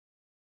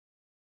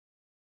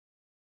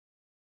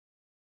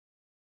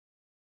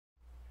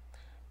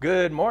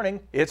Good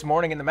morning. It's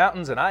Morning in the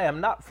Mountains, and I am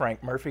not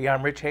Frank Murphy.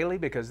 I'm Rich Haley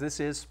because this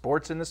is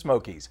Sports in the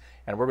Smokies,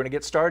 and we're going to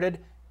get started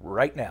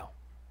right now.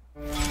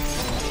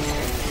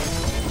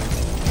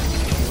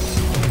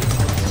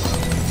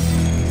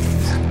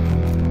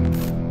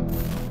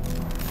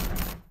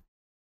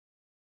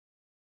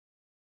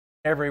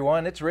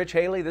 Everyone, it's Rich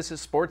Haley. This is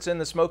Sports in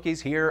the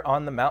Smokies here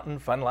on the Mountain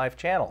Fun Life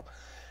channel.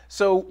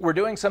 So we're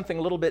doing something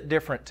a little bit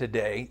different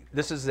today.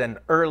 This is an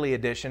early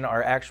edition.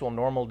 Our actual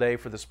normal day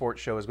for the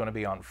sports show is going to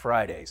be on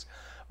Fridays.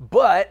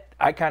 But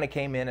I kind of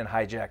came in and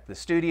hijacked the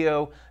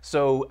studio,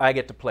 so I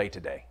get to play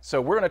today. So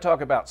we're going to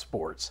talk about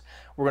sports.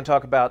 We're going to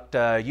talk about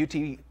UT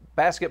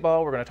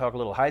basketball. We're going to talk a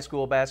little high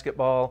school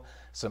basketball,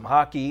 some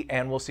hockey,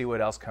 and we'll see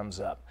what else comes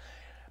up.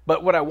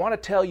 But what I want to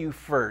tell you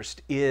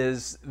first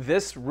is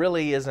this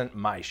really isn't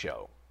my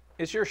show.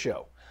 It's your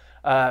show.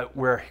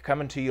 We're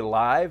coming to you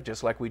live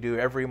just like we do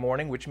every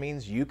morning, which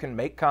means you can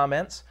make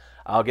comments.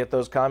 I'll get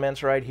those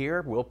comments right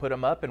here. We'll put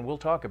them up and we'll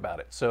talk about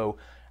it. So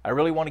I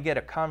really want to get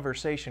a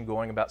conversation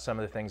going about some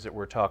of the things that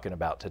we're talking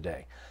about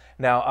today.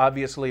 Now,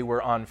 obviously,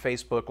 we're on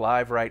Facebook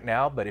Live right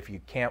now, but if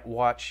you can't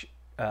watch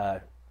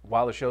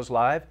while the show's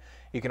live,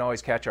 you can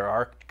always catch our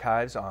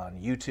archives on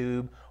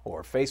YouTube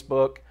or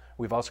Facebook.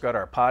 We've also got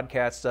our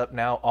podcasts up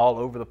now all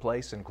over the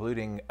place,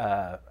 including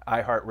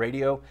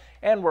iHeartRadio,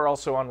 and we're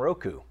also on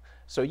Roku.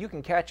 So you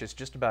can catch us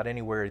just about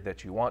anywhere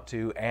that you want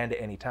to and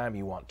anytime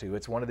you want to.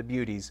 It's one of the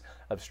beauties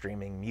of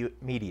streaming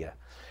media.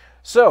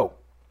 So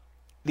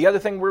the other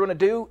thing we're going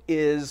to do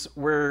is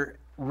we're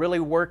really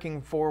working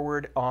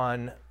forward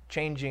on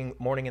changing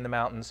Morning in the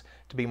Mountains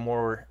to be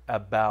more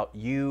about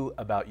you,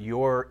 about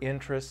your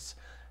interests.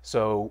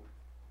 So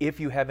if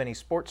you have any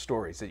sports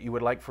stories that you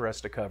would like for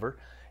us to cover,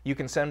 you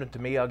can send them to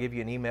me. I'll give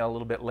you an email a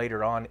little bit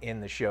later on in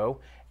the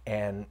show,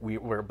 and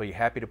we'll be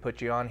happy to put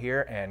you on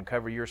here and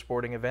cover your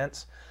sporting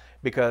events,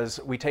 because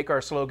we take our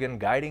slogan,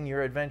 Guiding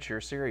Your Adventure,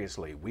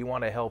 seriously. We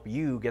want to help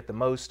you get the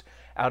most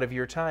out of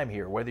your time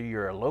here, whether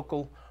you're a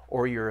local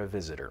or you're a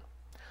visitor.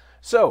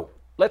 So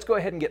let's go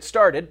ahead and get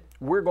started.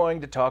 We're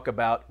going to talk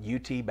about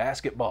UT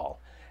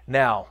basketball.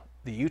 Now,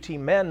 the UT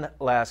men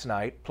last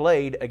night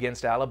played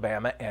against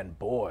Alabama, and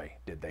boy,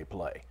 did they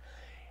play.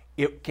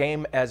 It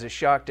came as a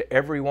shock to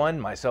everyone,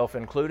 myself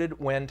included,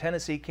 when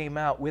Tennessee came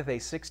out with a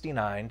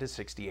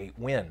 69-68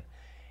 win.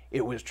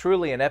 It was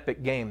truly an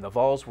epic game. The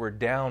Vols were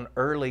down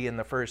early in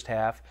the first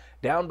half,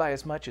 down by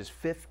as much as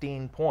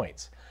 15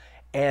 points.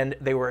 And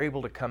they were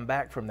able to come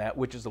back from that,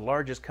 which is the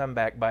largest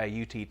comeback by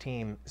a UT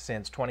team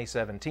since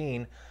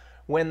 2017,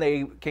 when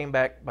they came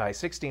back by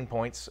 16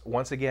 points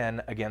once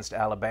again against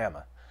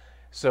Alabama.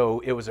 So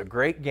it was a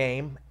great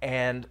game,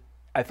 and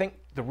I think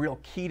the real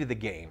key to the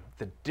game,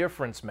 the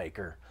difference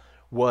maker,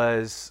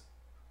 was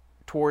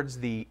towards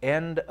the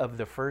end of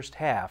the first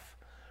half.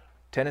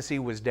 Tennessee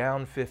was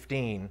down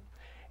 15,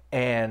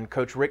 and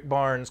Coach Rick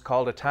Barnes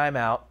called a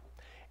timeout,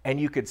 and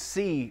you could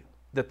see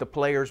that the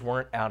players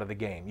weren't out of the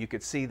game. You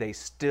could see they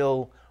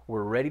still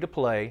were ready to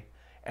play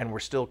and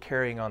were still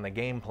carrying on the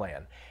game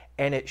plan.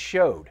 And it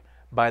showed.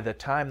 By the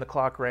time the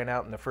clock ran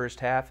out in the first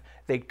half,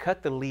 they'd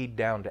cut the lead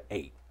down to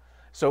 8.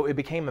 So it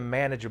became a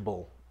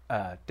manageable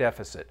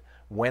deficit.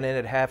 Went in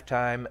at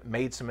halftime,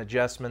 made some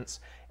adjustments,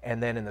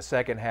 and then in the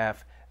second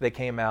half, they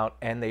came out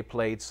and they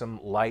played some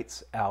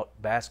lights-out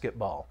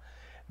basketball.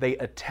 They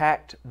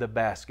attacked the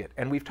basket.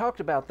 And we've talked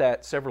about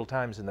that several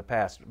times in the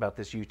past, about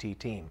this UT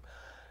team.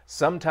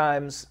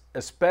 Sometimes,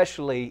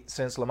 especially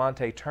since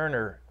Lamonte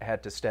Turner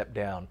had to step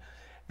down,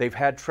 they've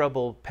had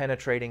trouble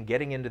penetrating,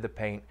 getting into the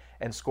paint,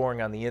 and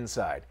scoring on the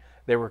inside.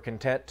 They were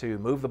content to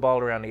move the ball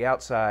around the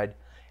outside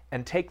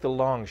and take the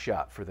long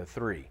shot for the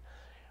three.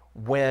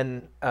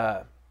 When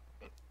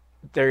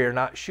they're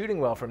not shooting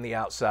well from the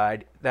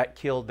outside, that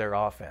killed their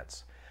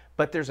offense.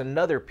 But there's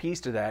another piece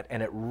to that,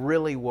 and it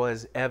really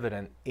was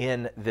evident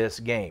in this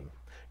game.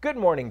 Good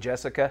morning,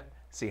 Jessica.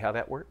 See how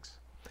that works?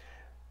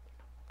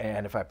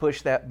 And if I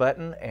push that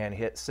button and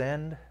hit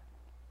send,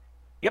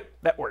 yep,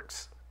 that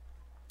works.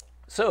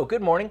 So,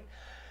 good morning.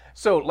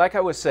 So, like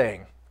I was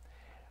saying,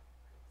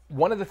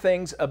 one of the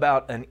things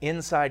about an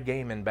inside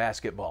game in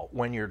basketball,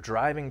 when you're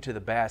driving to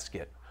the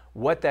basket,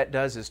 what that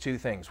does is two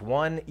things.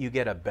 One, you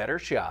get a better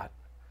shot,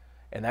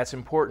 and that's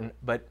important,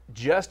 but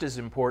just as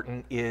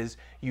important is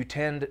you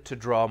tend to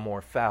draw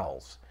more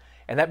fouls.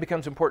 And that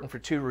becomes important for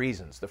two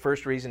reasons. The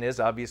first reason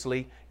is,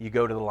 obviously, you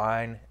go to the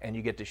line and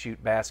you get to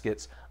shoot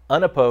baskets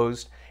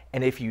unopposed,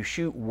 and if you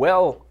shoot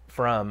well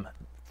from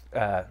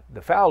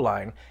the foul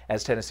line,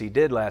 as Tennessee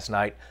did last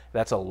night,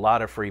 that's a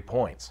lot of free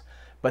points.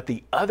 But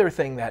the other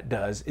thing that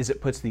does is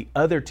it puts the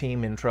other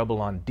team in trouble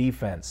on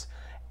defense.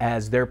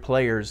 As their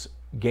players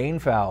gain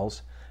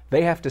fouls,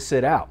 they have to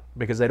sit out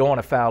because they don't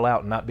want to foul out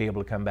and not be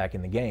able to come back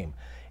in the game.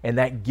 And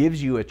that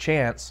gives you a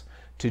chance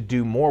to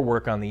do more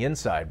work on the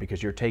inside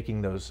because you're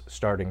taking those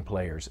starting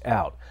players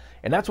out.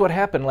 And that's what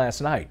happened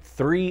last night.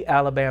 3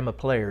 Alabama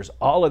players,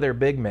 all of their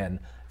big men,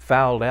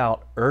 fouled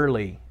out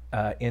early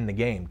in the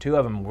game. 2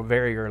 of them were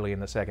very early in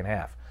the second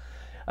half.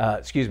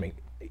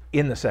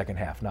 In the second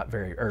half, not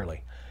very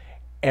early.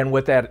 And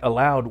what that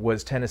allowed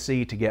was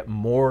Tennessee to get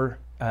more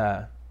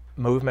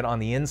movement on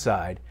the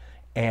inside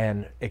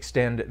and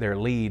extend their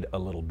lead a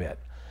little bit.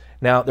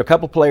 Now, a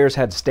couple players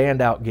had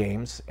standout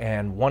games,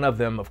 and one of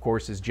them, of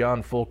course, is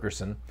John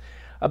Fulkerson.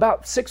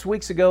 About 6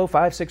 weeks ago,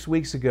 5-6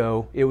 weeks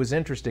ago, it was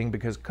interesting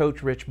because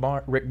Coach Rick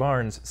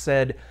Barnes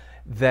said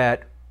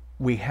that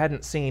we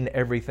hadn't seen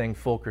everything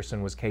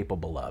Fulkerson was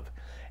capable of.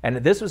 And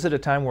this was at a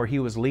time where he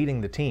was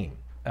leading the team.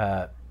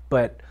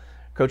 But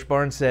Coach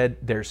Barnes said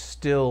there's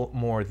still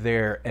more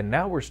there, and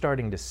now we're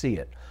starting to see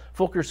it.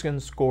 Fulkerson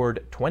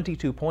scored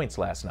 22 points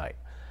last night,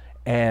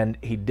 and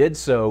he did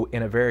so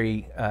in a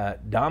very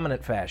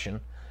dominant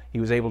fashion. He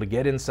was able to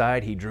get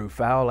inside. He drew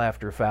foul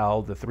after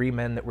foul. The 3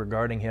 men that were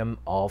guarding him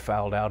all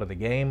fouled out of the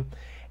game,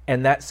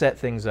 and that set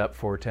things up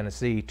for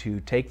Tennessee to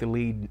take the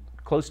lead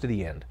close to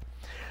the end.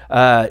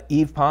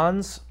 Yves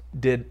Pons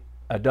did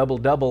a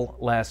double-double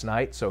last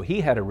night, so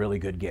he had a really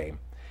good game.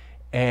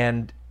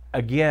 And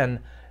again,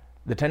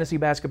 the Tennessee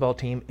basketball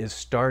team is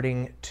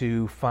starting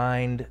to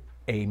find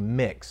a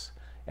mix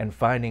and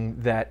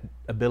finding that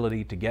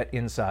ability to get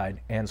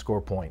inside and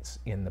score points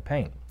in the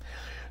paint.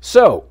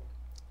 So,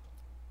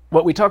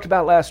 what we talked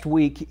about last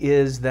week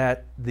is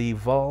that the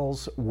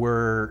Vols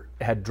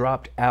had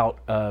dropped out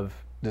of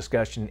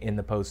discussion in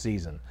the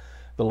postseason.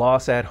 The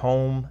loss at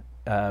home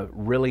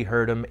really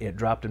hurt them. It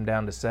dropped them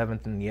down to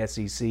 7th in the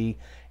SEC,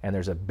 and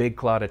there's a big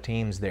clot of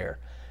teams there.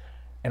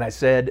 And I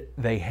said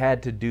they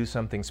had to do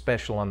something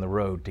special on the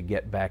road to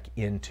get back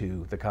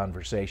into the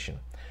conversation.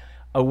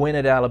 A win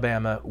at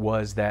Alabama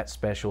was that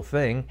special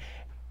thing,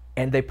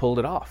 and they pulled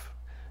it off.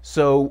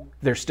 So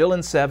they're still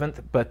in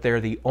 7th, but they're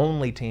the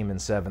only team in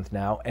 7th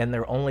now, and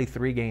they're only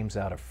 3 games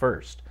out of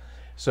 1st.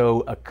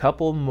 So a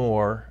couple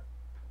more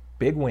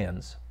big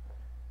wins,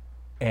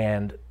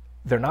 and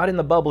they're not in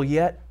the bubble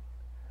yet,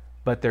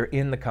 but they're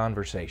in the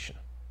conversation.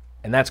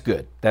 And that's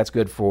good. That's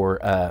good for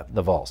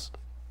the Vols.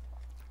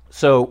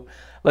 So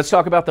let's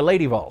talk about the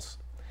Lady Vols.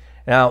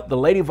 Now, the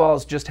Lady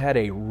Vols just had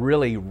a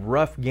really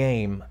rough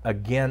game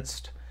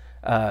against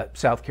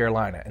South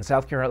Carolina. And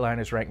South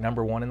Carolina is ranked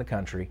number 1 in the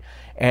country.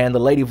 And the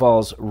Lady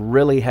Vols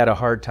really had a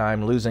hard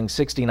time, losing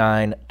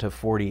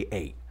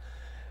 69-48.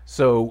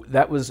 So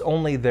that was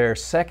only their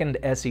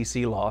 2nd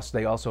SEC loss.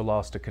 They also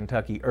lost to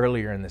Kentucky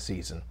earlier in the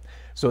season.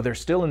 So they're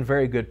still in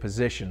very good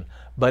position,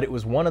 but it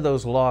was one of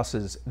those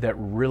losses that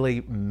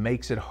really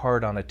makes it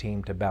hard on a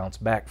team to bounce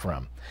back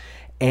from.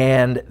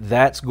 And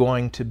that's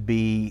going to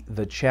be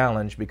the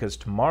challenge because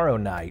tomorrow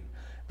night,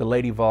 the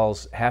Lady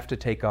Vols have to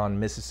take on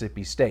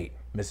Mississippi State.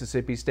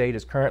 Mississippi State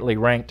is currently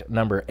ranked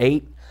number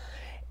 8,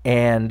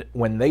 and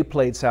when they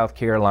played South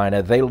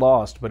Carolina, they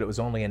lost, but it was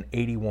only an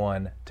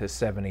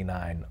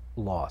 81-79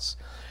 loss.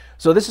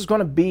 So this is going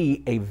to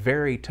be a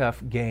very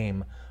tough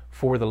game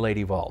for the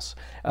Lady Vols.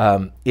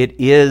 It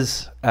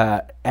is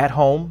at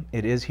home.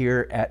 It is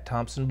here at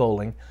Thompson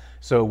Bowling.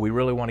 So we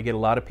really want to get a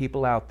lot of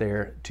people out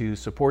there to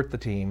support the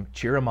team,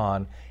 cheer them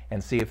on,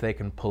 and see if they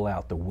can pull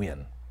out the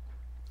win.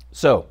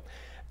 So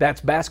that's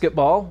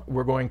basketball.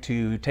 We're going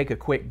to take a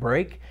quick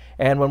break,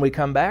 and when we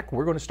come back,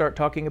 we're going to start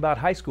talking about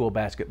high school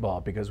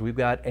basketball because we've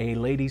got a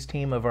ladies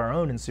team of our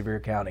own in Sevier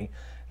County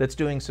that's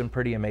doing some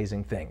pretty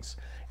amazing things.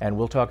 And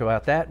we'll talk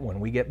about that when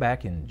we get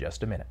back in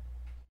just a minute.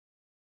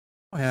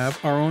 We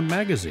have our own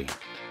magazine.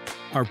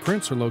 Our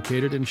prints are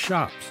located in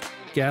shops,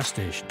 gas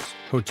stations,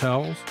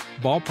 hotels,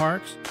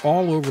 ballparks,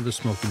 all over the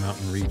Smoky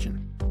Mountain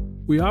region.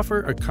 We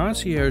offer a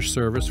concierge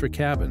service for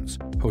cabins,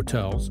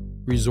 hotels,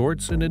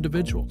 resorts, and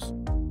individuals.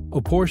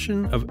 A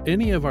portion of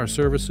any of our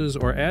services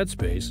or ad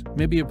space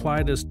may be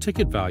applied as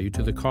ticket value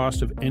to the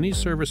cost of any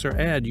service or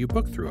ad you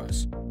book through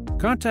us.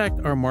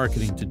 Contact our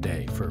marketing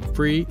today for a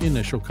free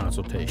initial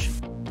consultation.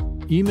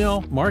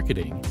 Email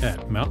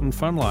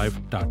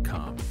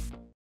marketing@mountainfunlife.com.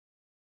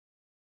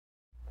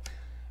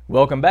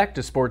 Welcome back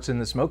to Sports in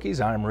the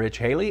Smokies. I'm Rich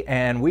Haley,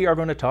 and we are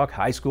going to talk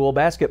high school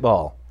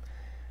basketball.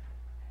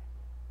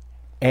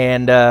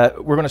 And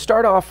we're going to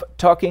start off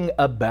talking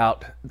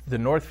about the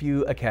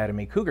Northview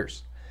Academy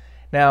Cougars.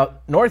 Now,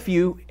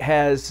 Northview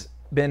has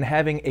been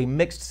having a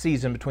mixed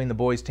season between the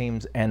boys'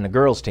 teams and the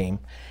girls' team.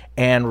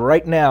 And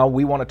right now,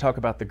 we want to talk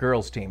about the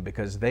girls' team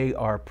because they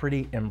are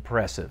pretty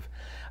impressive.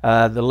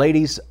 The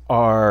ladies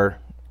are,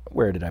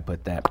 where did I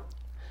put that?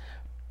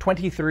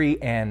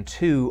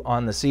 23-2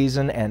 on the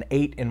season and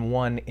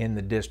 8-1 in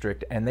the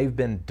district, and they've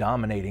been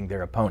dominating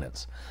their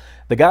opponents.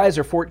 The guys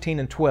are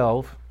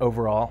 14-12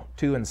 overall,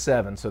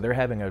 2-7, so they're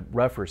having a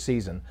rougher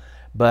season.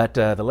 But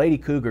the Lady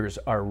Cougars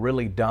are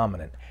really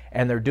dominant,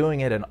 and they're doing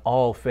it in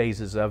all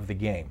phases of the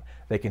game.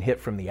 They can hit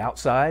from the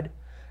outside,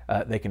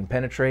 they can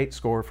penetrate,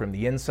 score from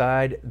the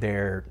inside,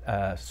 they're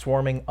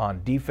swarming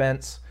on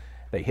defense,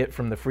 they hit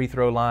from the free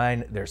throw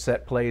line, their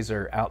set plays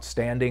are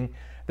outstanding.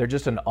 They're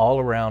just an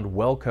all-around,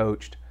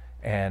 well-coached,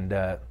 and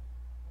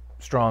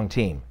strong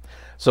team.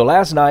 So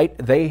last night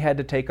they had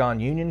to take on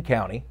Union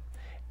County,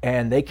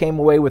 and they came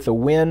away with a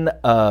win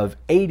of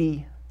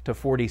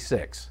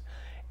 80-46.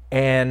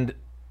 And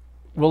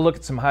we'll look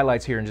at some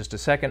highlights here in just a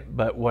second,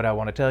 but what I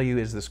want to tell you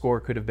is the score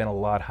could have been a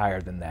lot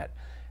higher than that.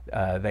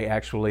 They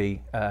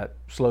actually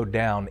slowed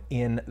down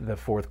in the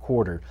fourth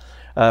quarter.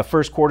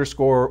 First quarter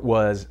score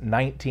was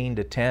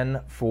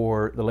 19-10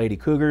 for the Lady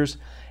Cougars,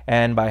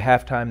 and by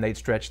halftime they'd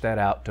stretched that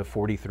out to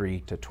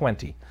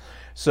 43-20.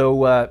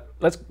 So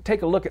let's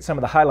take a look at some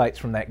of the highlights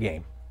from that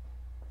game.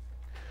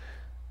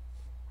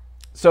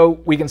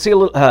 So we can see a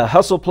little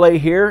hustle play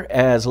here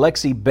as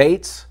Lexi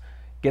Bates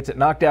gets it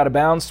knocked out of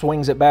bounds,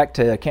 swings it back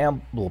to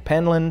Campbell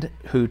Penland,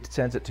 who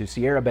sends it to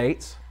Sierra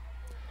Bates.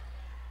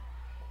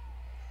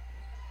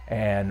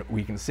 And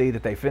we can see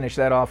that they finish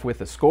that off with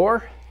a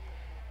score.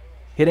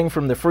 Hitting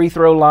from the free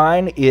throw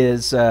line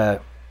is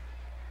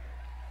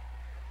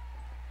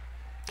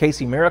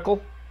Casey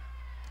Miracle.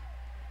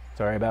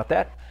 Sorry about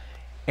that.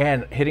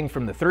 And hitting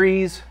from the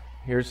threes,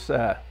 here's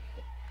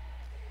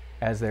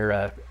as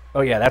they're,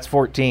 oh yeah, that's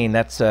 14.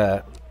 That's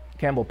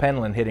Campbell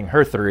Penland hitting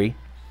her three.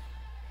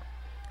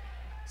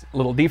 A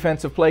little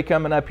defensive play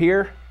coming up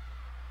here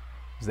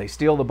as they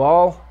steal the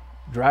ball,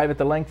 drive at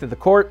the length of the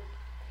court.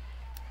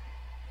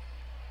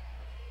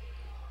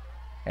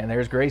 And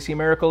there's Gracie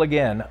Miracle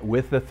again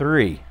with the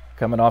three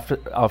coming off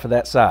of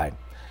that side.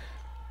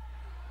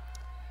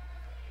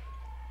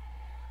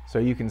 So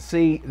you can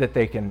see that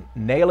they can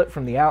nail it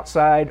from the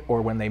outside,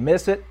 or when they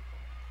miss it,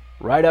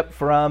 right up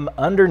from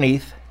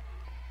underneath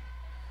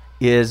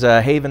is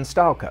Haven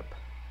Stahlcup.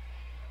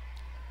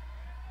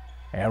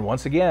 And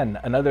once again,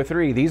 another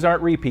three. These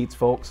aren't repeats,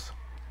 folks.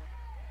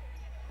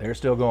 They're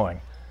still going.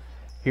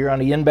 Here on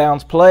the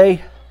inbounds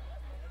play,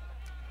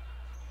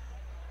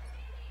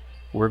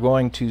 we're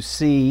going to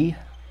see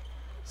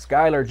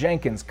Skylar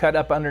Jenkins cut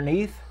up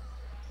underneath.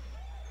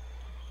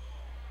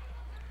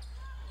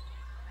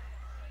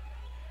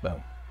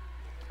 Boom.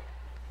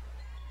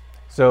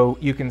 So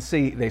you can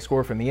see they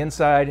score from the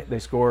inside, they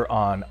score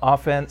on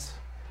offense.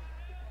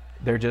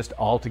 They're just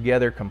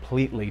altogether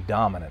completely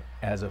dominant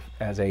as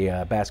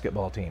a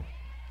basketball team.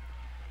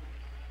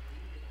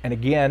 And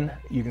again,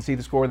 you can see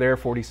the score there,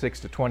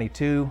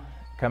 46-22,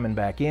 coming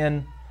back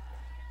in,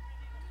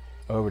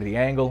 over to the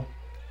angle.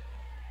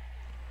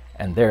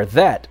 And there,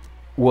 that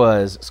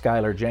was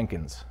Skylar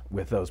Jenkins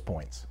with those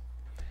points.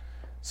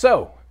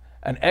 So,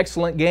 an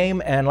excellent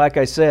game, and like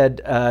I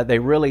said, they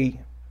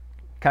really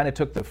kind of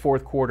took the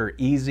fourth quarter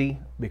easy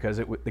because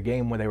the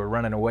game when they were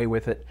running away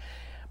with it,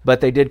 but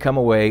they did come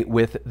away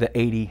with the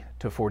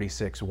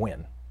 80-46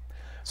 win.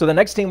 So the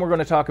next team we're going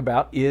to talk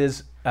about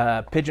is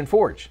Pigeon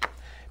Forge.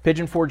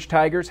 Pigeon Forge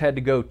Tigers had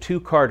to go to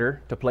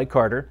Carter to play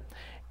Carter,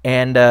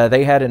 and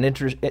they had an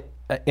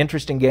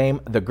interesting game.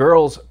 The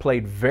girls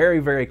played very,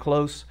 very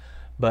close,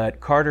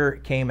 but Carter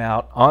came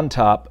out on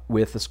top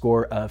with the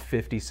score of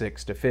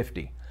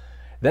 56-50.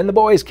 Then the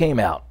boys came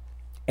out,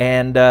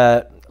 and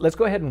let's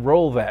go ahead and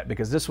roll that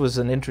because this was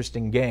an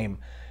interesting game.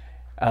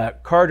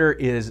 Carter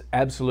is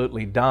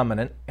absolutely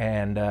dominant,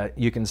 and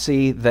you can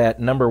see that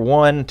number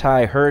one,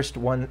 Ty Hurst,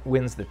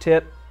 wins the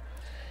tip,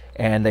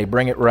 and they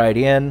bring it right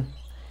in.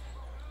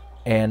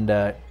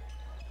 And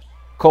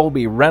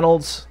Colby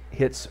Reynolds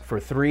hits for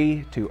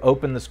three to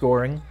open the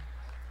scoring.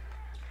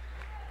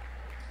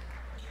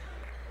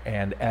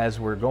 And as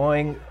we're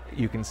going,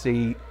 you can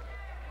see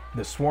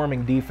the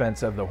swarming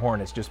defense of the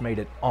Hornets just made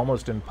it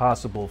almost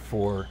impossible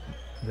for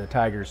the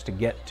Tigers to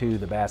get to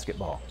the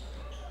basketball.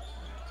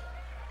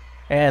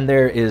 And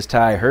there is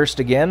Ty Hurst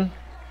again,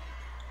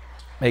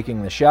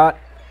 making the shot.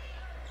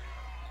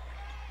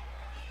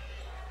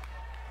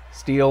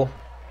 Steal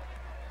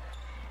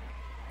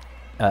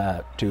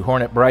to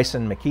Hornet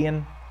Bryson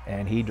McKeon,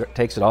 and he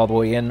takes it all the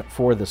way in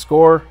for the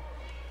score.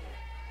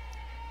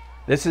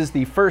 This is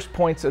the first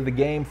points of the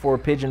game for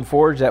Pigeon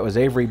Forge. That was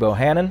Avery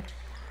Bohannon.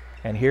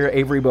 And here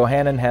Avery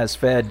Bohannon has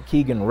fed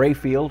Keegan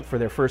Rayfield for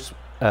their first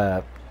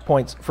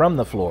points from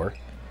the floor.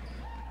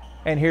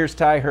 And here's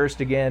Ty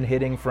Hurst again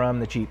hitting from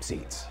the cheap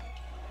seats.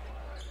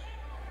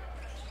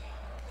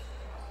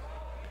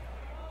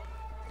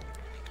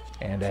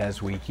 And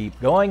as we keep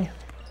going,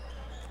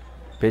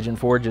 Pigeon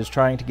Forge is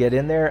trying to get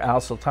in there.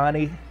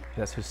 Al-Sultani,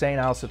 that's Hussein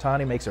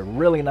Al-Sultani, makes a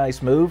really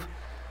nice move.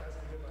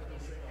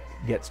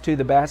 Gets to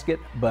the basket,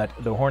 but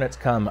the Hornets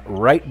come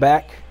right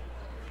back,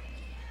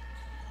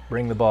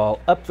 bring the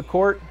ball up the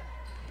court,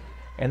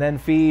 and then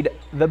feed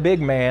the big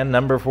man,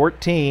 number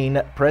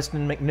 14,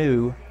 Preston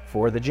McNew,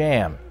 for the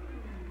jam.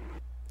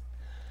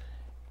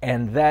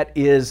 And that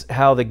is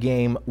how the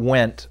game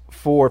went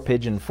for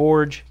Pigeon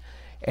Forge.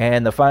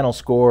 And the final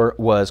score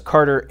was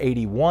Carter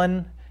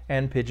 81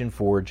 and Pigeon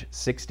Forge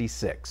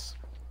 66.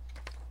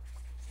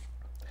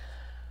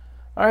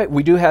 All right,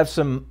 we do have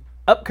some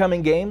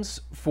upcoming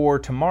games for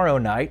tomorrow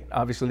night.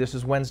 Obviously, this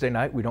is Wednesday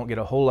night. We don't get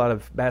a whole lot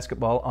of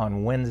basketball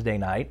on Wednesday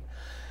night.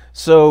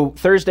 So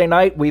Thursday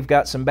night, we've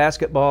got some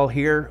basketball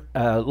here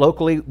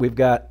locally. We've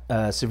got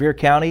Sevier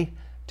County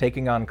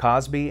taking on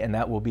Cosby, and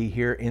that will be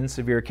here in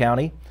Sevier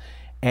County.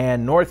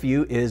 And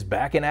Northview is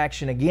back in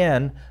action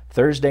again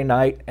Thursday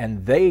night,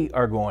 and they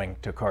are going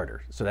to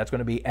Carter. So that's going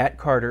to be at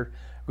Carter.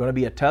 Going to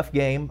be a tough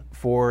game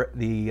for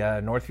the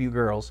Northview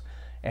girls,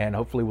 and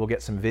hopefully we'll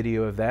get some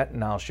video of that,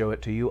 and I'll show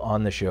it to you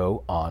on the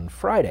show on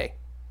Friday.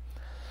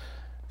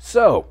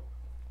 So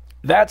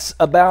That's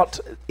about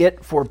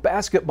it for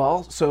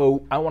basketball.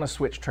 So I want to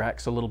switch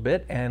tracks a little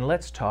bit and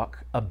let's talk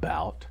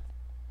about,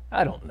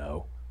 I don't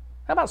know,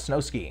 how about snow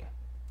skiing?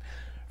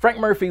 Frank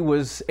Murphy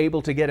was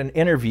able to get an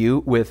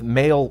interview with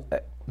Mel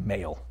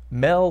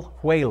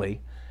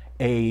Whaley,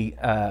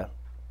 a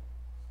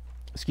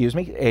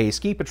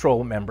ski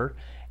patrol member,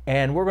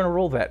 and we're going to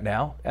roll that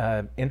now.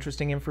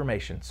 Interesting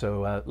information.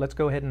 So let's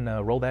go ahead and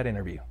roll that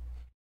interview.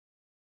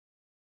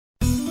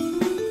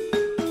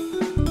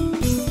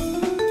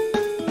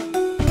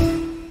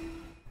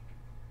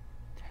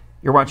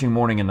 You're watching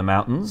Morning in the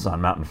Mountains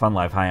on Mountain Fun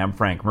Life. Hi, I'm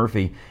Frank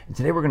Murphy, and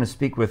today we're going to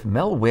speak with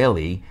Mel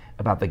Whaley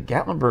about the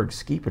Gatlinburg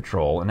Ski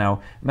Patrol.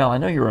 Now, Mel, I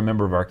know you're a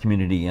member of our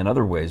community in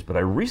other ways, but I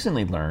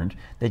recently learned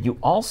that you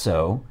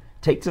also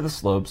take to the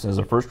slopes as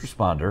a first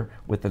responder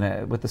with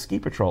the ski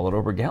patrol at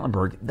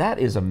Ober-Gatlinburg. That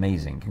is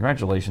amazing.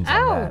 Congratulations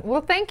on that. Oh,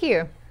 well, thank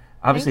you.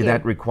 Obviously,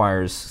 that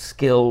requires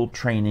skill,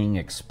 training,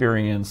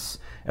 experience,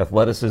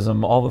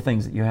 athleticism, all the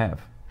things that you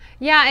have.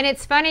 Yeah, and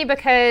it's funny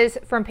because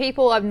from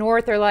people up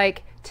north, they're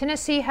like,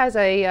 Tennessee has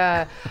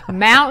a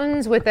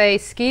mountains with a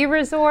ski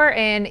resort,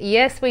 and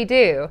yes, we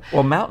do.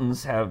 Well,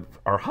 mountains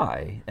are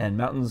high, and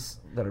mountains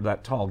that are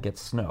that tall get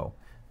snow.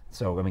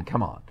 So, I mean,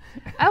 come on.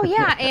 Oh,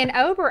 yeah, and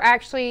Ober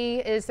actually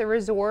is the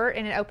resort,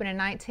 and it opened in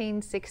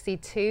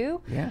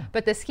 1962. Yeah.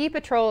 But the Ski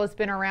Patrol has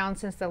been around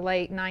since the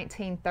late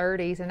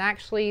 1930s and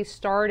actually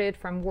started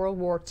from World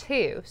War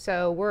II.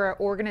 So we're an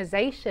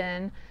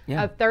organization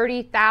of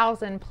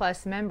 30,000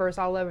 plus members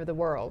all over the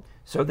world.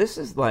 So this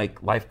is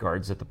like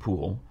lifeguards at the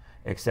pool,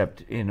 except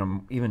in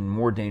an even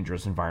more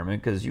dangerous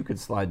environment, because you could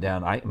slide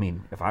down. I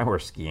mean, if I were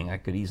skiing, I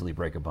could easily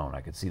break a bone.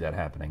 I could see that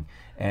happening,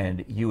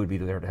 and you would be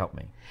there to help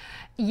me.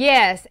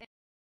 Yes.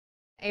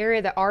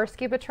 Area that our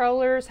ski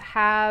patrollers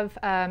have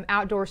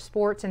outdoor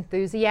sports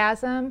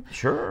enthusiasm.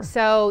 Sure.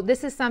 So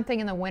this is something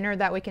in the winter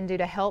that we can do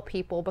to help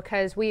people,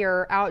 because we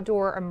are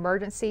outdoor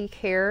emergency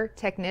care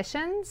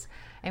technicians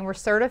and we're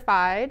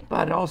certified.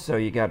 But also,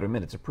 you got to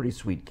admit, it's a pretty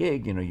sweet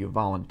gig. You know, you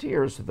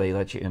volunteer, so they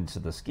let you into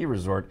the ski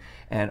resort,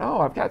 and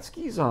oh, I've got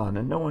skis on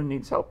and no one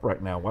needs help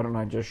right now. Why don't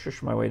I just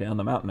shush my way down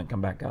the mountain and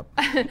come back up?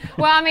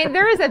 Well, I mean,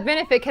 there is a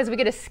benefit because we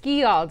get to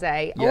ski all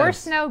day or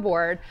Yes.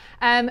 snowboard.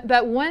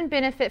 But one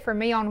benefit for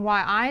me on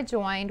why I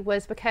joined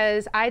was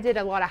because I did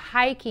a lot of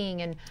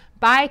hiking and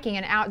biking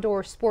and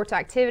outdoor sports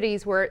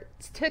activities where it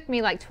took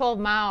me like 12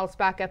 miles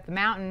back up the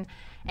mountain.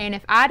 And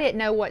if I didn't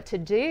know what to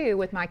do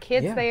with my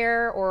kids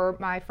there or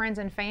my friends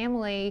and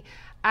family,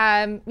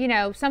 you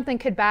know, something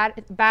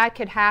bad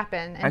could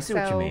happen. And I see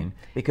what you mean,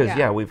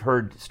 because we've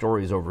heard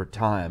stories over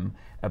time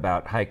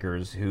about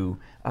hikers who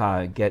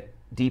get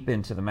deep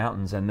into the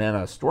mountains and then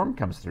a storm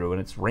comes through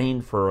and it's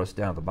rained for us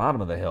down at the bottom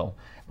of the hill,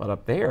 but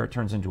up there it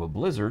turns into a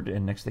blizzard,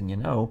 and next thing you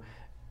know,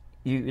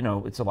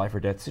 it's a life or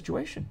death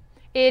situation.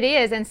 It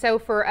is, and so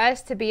for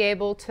us to be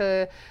able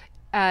to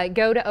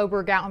go to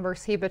Ober-Gatlinburg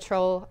Ski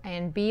Patrol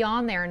and be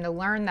on there and to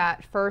learn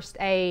that first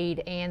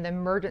aid and the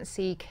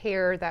emergency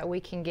care that we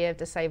can give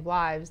to save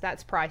lives,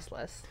 that's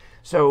priceless.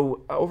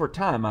 So over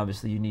time,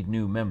 obviously, you need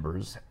new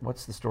members.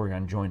 What's the story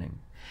on joining?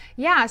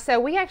 Yeah, so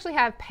we actually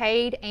have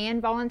paid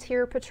and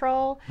volunteer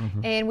patrol,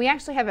 and we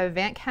actually have an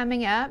event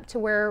coming up to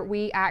where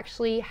we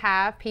actually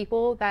have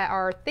people that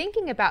are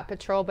thinking about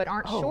patrol but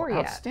aren't sure yet.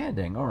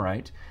 Outstanding. All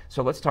right.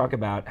 So let's talk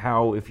about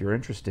how, if you're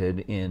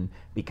interested in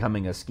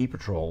becoming a ski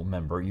patrol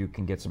member, you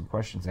can get some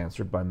questions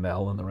answered by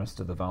Mel and the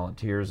rest of the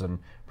volunteers and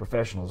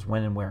professionals.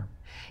 When and where?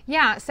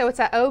 Yeah, so it's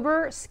at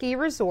Ober Ski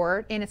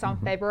Resort, and it's on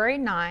February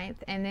 9th,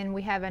 and then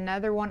we have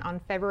another one on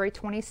February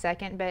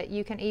 22nd, but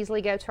you can easily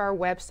go to our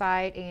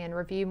website and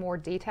review more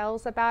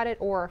details about it,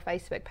 or our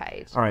Facebook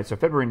page. All right, so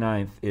February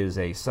 9th is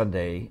a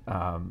Sunday,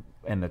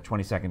 and the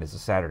 22nd is a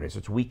Saturday, so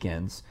it's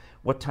weekends.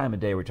 What time of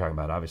day are we talking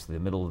about? Obviously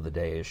the middle of the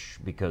day-ish,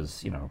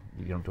 because, you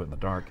don't do it in the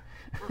dark.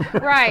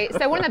 Right,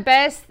 so one of the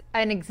best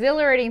and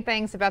exhilarating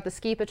things about the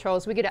ski patrol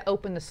is we get to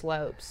open the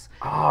slopes.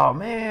 Oh,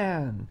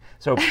 man.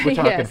 So we're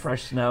talking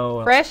fresh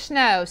snow. Fresh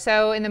snow.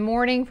 So in the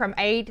morning from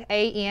 8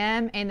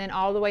 a.m. and then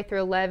all the way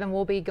through 11,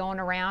 we'll be going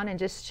around and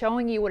just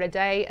showing you what a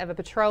day of a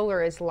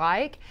patroller is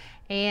like.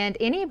 And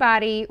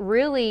anybody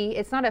really,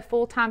 it's not a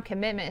full-time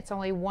commitment. It's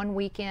only one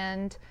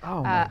weekend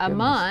a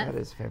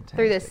month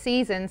through the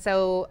season.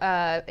 So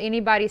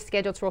anybody's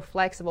schedule's real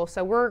flexible.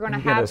 So we're going to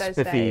have those days.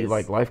 You get a spiffy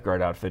like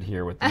lifeguard outfit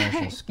here with the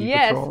National Ski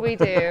Yes, Patrol. we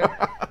do.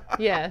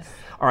 Yes.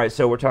 All right,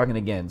 so we're talking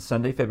again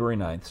Sunday, February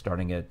 9th,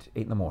 starting at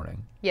 8 in the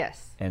morning.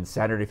 Yes. And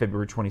Saturday,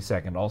 February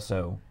 22nd,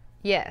 also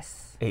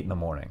Yes. 8 in the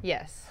morning.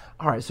 Yes.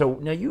 All right, so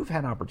now you've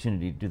had an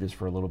opportunity to do this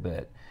for a little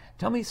bit.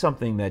 Tell me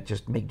something that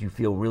just made you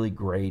feel really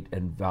great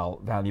and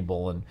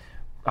valuable, and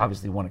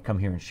obviously want to come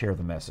here and share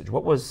the message.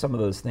 What was some of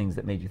those things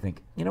that made you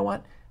think, you know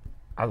what,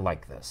 I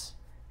like this?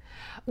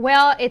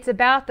 Well, it's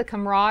about the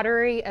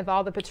camaraderie of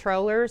all the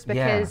patrollers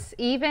because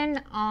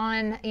even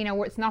on,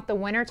 where it's not the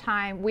winter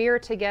time, we are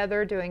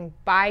together doing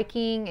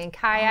biking and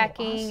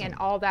kayaking awesome. and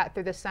all that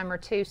through the summer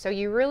too. So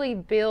you really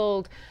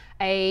build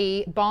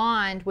a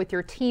bond with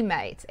your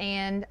teammates,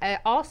 and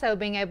also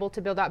being able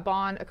to build that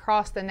bond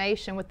across the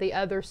nation with the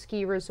other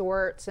ski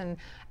resorts and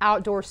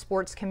outdoor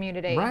sports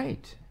community.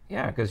 Right.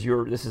 Yeah, because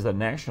this is a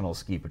national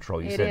ski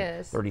patrol. You said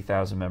is.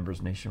 30,000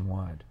 members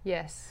nationwide.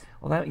 Yes.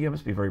 Well, you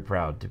must be very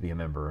proud to be a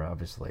member,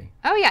 obviously.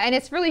 Oh yeah, and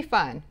it's really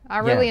fun. I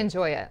really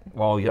enjoy it.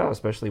 Well, yeah,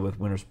 especially with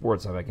winter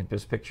sports. I can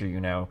just picture you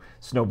now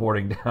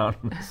snowboarding down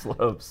the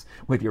slopes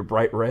with your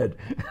bright red.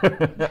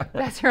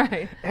 That's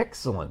right.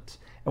 Excellent.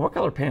 And what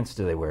color pants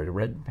do they wear? Do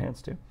red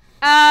pants too?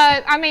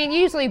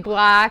 Usually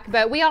black,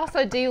 but we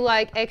also do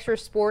like extra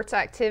sports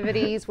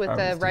activities with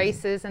the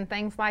races and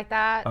things like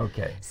that.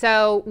 Okay.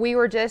 So we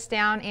were just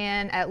down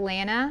in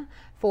Atlanta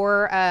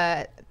for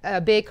a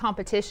big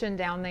competition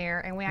down there,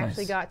 and we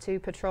actually got to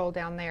patrol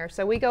down there.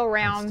 So we go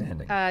around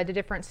to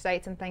different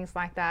states and things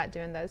like that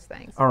doing those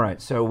things. All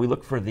right, so we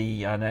look for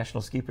the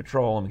National Ski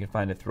Patrol, and we can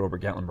find it through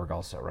Ober-Gatlinburg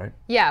also, right?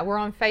 Yeah, we're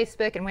on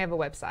Facebook, and we have a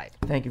website.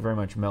 Thank you very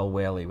much, Mel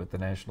Whaley with the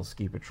National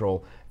Ski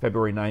Patrol,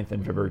 February 9th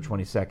and February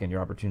 22nd,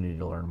 your opportunity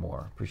to learn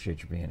more.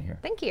 Appreciate you being here.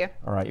 Thank you.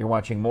 All right, you're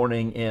watching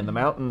Morning in the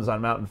Mountains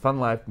on Mountain Fun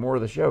Life. More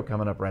of the show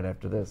coming up right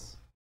after this.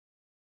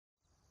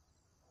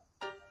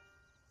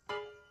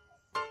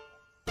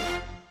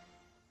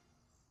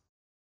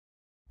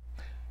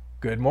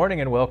 Good morning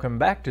and welcome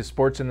back to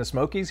Sports in the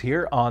Smokies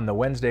here on the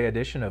Wednesday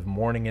edition of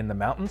Morning in the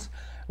Mountains.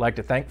 I'd like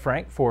to thank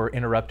Frank for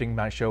interrupting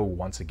my show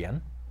once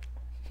again.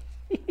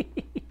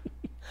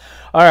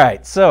 All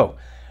right, so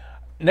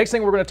next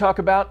thing we're going to talk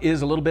about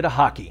is a little bit of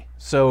hockey.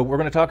 So we're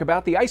going to talk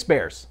about the Ice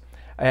Bears.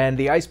 And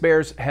the Ice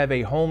Bears have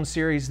a home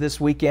series this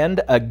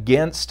weekend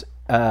against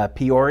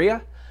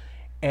Peoria.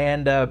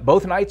 And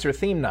both nights are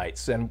theme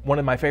nights. And one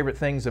of my favorite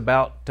things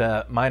about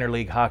minor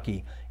league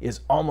hockey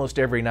is almost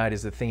every night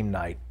is a theme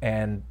night.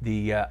 And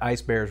the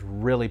Ice Bears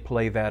really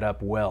play that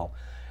up well.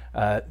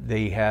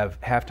 They have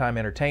halftime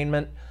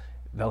entertainment.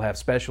 They'll have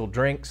special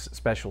drinks,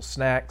 special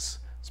snacks,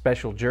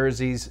 special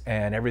jerseys,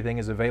 and everything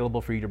is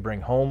available for you to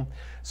bring home.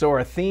 So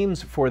our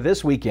themes for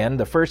this weekend,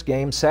 the first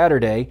game,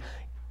 Saturday,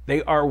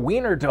 they are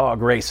wiener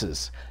dog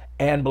races.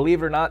 And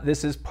believe it or not,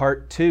 this is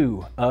part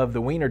 2 of the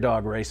wiener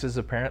dog races.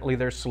 Apparently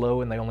they're slow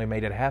and they only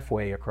made it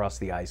halfway across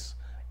the ice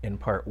in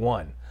part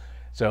 1.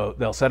 So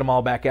they'll set them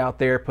all back out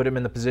there, put them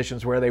in the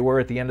positions where they were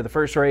at the end of the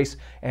first race,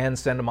 and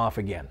send them off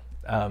again.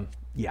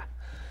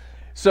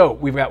 So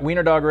we've got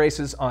wiener dog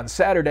races on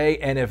Saturday,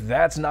 and if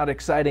that's not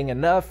exciting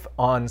enough,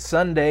 on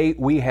Sunday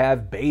we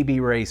have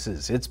baby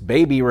races. It's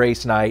baby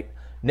race night,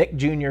 Nick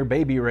Jr.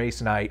 baby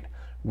race night,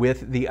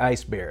 with the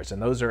Ice Bears,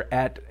 and those are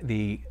at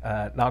the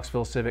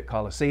Knoxville Civic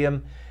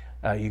Coliseum.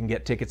 You can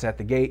get tickets at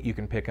the gate. You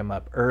can pick them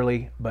up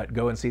early, but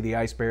go and see the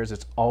Ice Bears.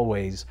 It's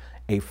always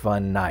a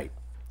fun night.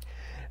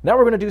 Now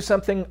we're going to do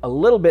something a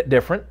little bit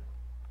different.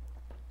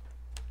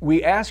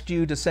 We asked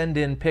you to send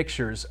in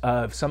pictures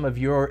of some of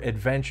your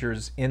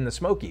adventures in the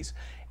Smokies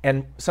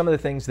and some of the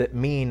things that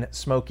mean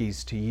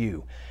Smokies to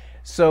you.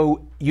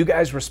 So you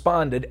guys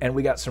responded, and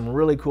we got some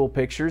really cool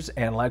pictures,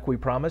 and like we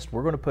promised,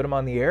 we're going to put them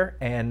on the air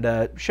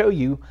and show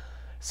you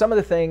some of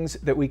the things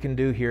that we can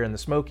do here in the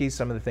Smokies,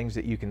 some of the things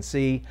that you can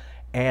see,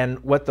 and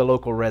what the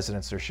local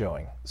residents are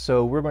showing.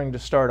 So we're going to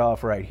start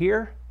off right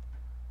here.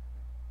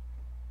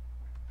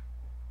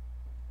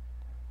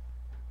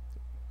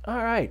 All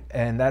right,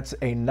 and that's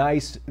a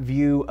nice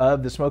view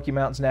of the Smoky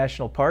Mountains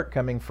National Park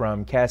coming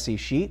from Cassie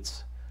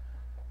Sheets.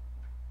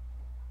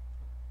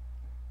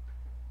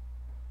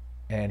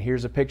 And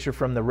here's a picture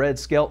from the Red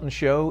Skelton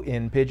Show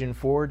in Pigeon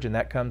Forge, and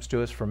that comes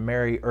to us from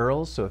Mary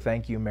Earls, so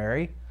thank you,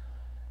 Mary.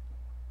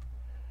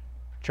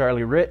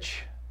 Charlie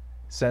Rich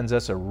sends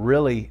us a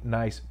really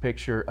nice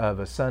picture of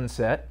a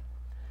sunset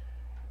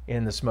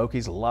in the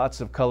Smokies.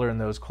 Lots of color in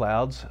those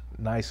clouds.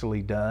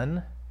 Nicely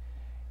done.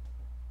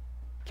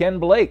 Ken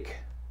Blake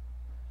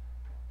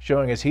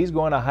showing us he's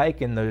going to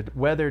hike and the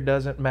weather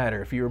doesn't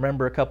matter. If you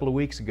remember a couple of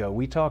weeks ago,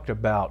 we talked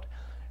about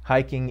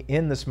hiking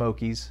in the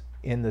Smokies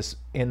in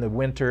the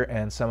winter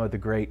and some of the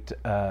great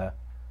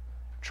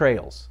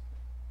trails.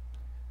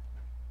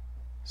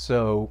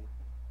 So,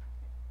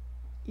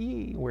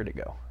 where'd it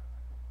go?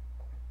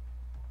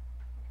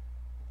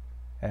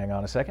 Hang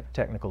on a second.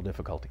 Technical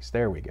difficulties.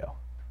 There we go.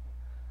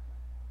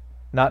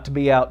 Not to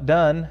be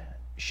outdone,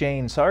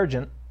 Shane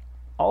Sargent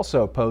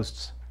also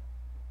posts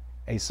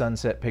a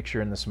sunset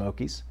picture in the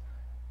Smokies.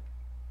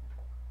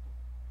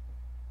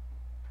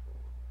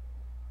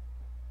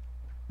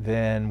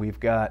 Then we've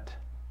got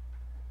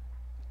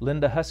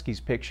Linda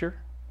Husky's picture.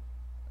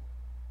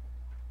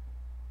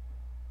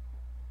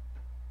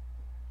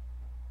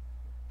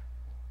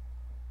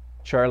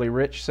 Charlie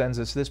Rich sends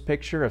us this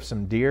picture of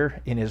some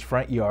deer in his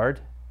front yard.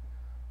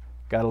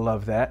 Gotta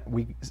love that.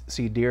 We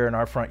see deer in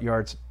our front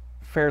yards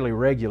fairly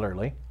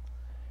regularly.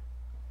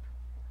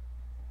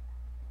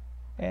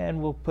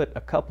 And we'll put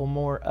a couple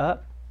more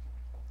up.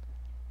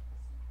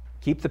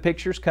 Keep the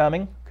pictures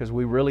coming because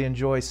we really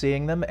enjoy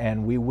seeing them,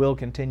 and we will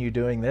continue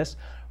doing this.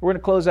 We're going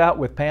to close out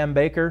with Pam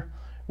Baker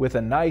with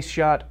a nice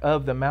shot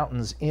of the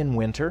mountains in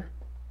winter.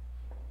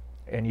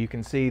 And you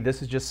can see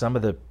this is just some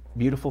of the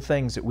beautiful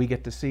things that we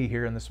get to see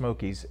here in the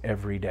Smokies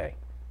every day.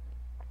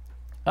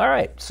 All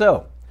right,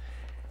 so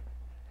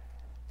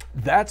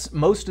that's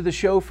most of the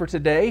show for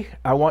today.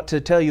 I want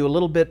to tell you a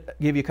little bit,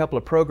 give you a couple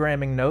of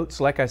programming notes.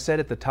 Like I said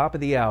at the top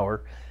of the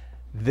hour,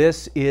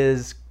 this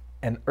is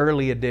an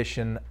early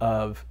edition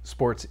of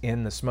Sports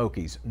in the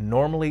Smokies.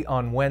 Normally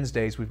on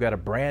Wednesdays, we've got a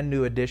brand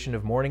new edition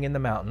of Morning in the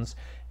Mountains.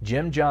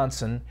 Jim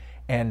Johnson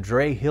and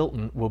Dre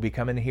Hilton will be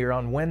coming here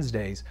on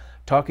Wednesdays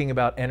talking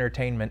about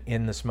entertainment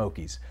in the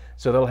Smokies.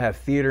 So they'll have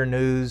theater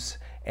news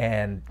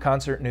and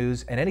concert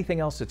news and anything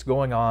else that's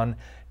going on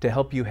to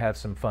help you have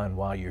some fun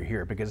while you're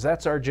here, because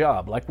that's our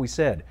job. Like we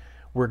said,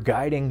 we're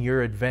guiding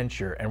your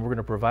adventure, and we're going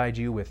to provide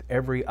you with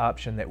every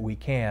option that we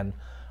can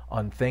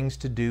on things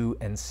to do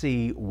and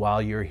see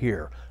while you're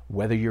here,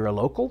 whether you're a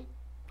local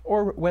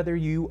or whether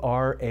you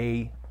are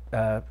a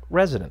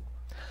resident.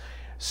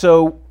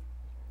 So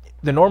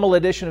the normal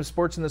edition of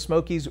Sports in the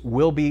Smokies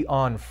will be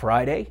on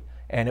Friday,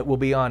 and it will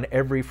be on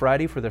every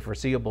Friday for the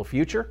foreseeable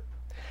future.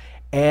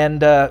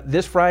 And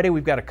this Friday,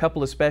 we've got a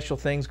couple of special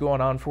things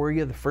going on for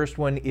you. The first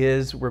one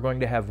is we're going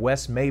to have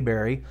Wes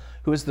Mayberry,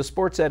 who is the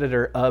sports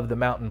editor of the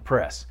Mountain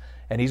Press.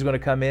 And he's going to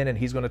come in and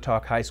he's going to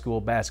talk high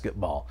school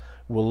basketball.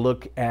 We'll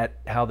look at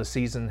how the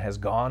season has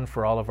gone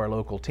for all of our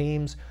local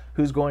teams,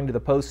 who's going to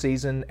the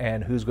postseason,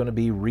 and who's going to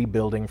be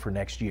rebuilding for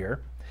next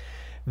year.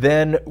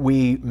 Then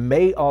we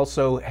may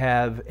also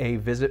have a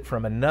visit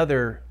from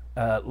another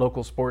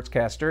local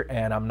sportscaster,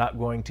 and I'm not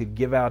going to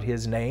give out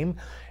his name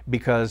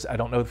because I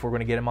don't know if we're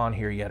going to get him on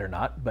here yet or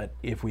not, but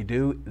if we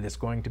do, it's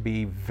going to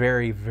be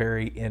very,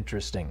 very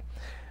interesting.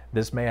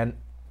 This man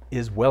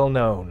is well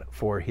known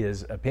for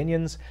his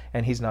opinions,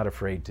 and he's not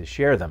afraid to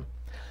share them.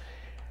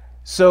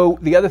 So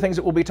the other things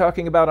that we'll be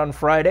talking about on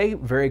Friday,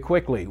 very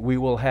quickly, we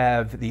will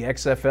have the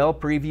XFL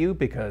preview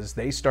because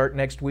they start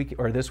next week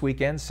or this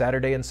weekend,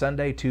 Saturday and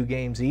Sunday, 2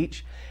 games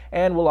each.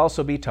 And we'll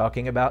also be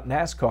talking about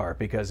NASCAR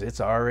because it's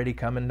already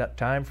coming up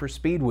time for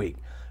Speed Week.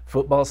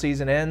 Football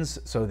season ends,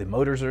 so the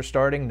motors are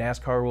starting,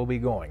 NASCAR will be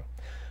going.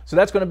 So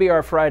that's going to be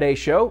our Friday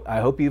show. I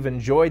hope you've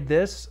enjoyed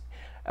this.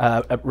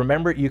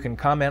 Remember, you can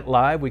comment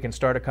live. We can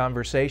start a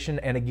conversation.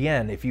 And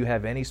again, if you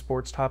have any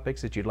sports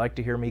topics that you'd like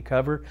to hear me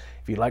cover,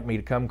 if you'd like me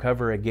to come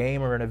cover a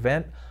game or an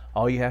event,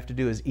 all you have to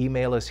do is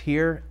email us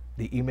here.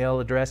 The email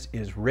address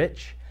is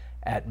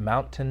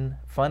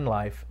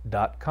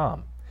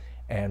rich@mountainfunlife.com.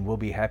 And we'll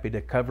be happy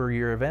to cover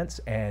your events.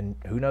 And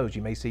who knows,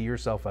 you may see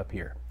yourself up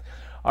here.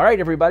 All right,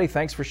 everybody,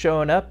 thanks for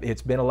showing up.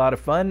 It's been a lot of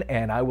fun,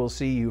 and I will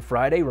see you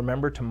Friday.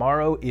 Remember,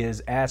 tomorrow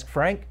is Ask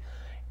Frank,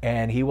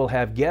 and he will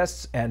have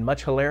guests and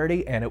much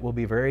hilarity, and it will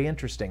be very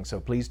interesting.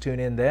 So please tune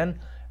in then.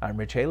 I'm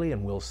Rich Haley,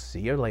 and we'll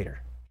see you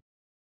later.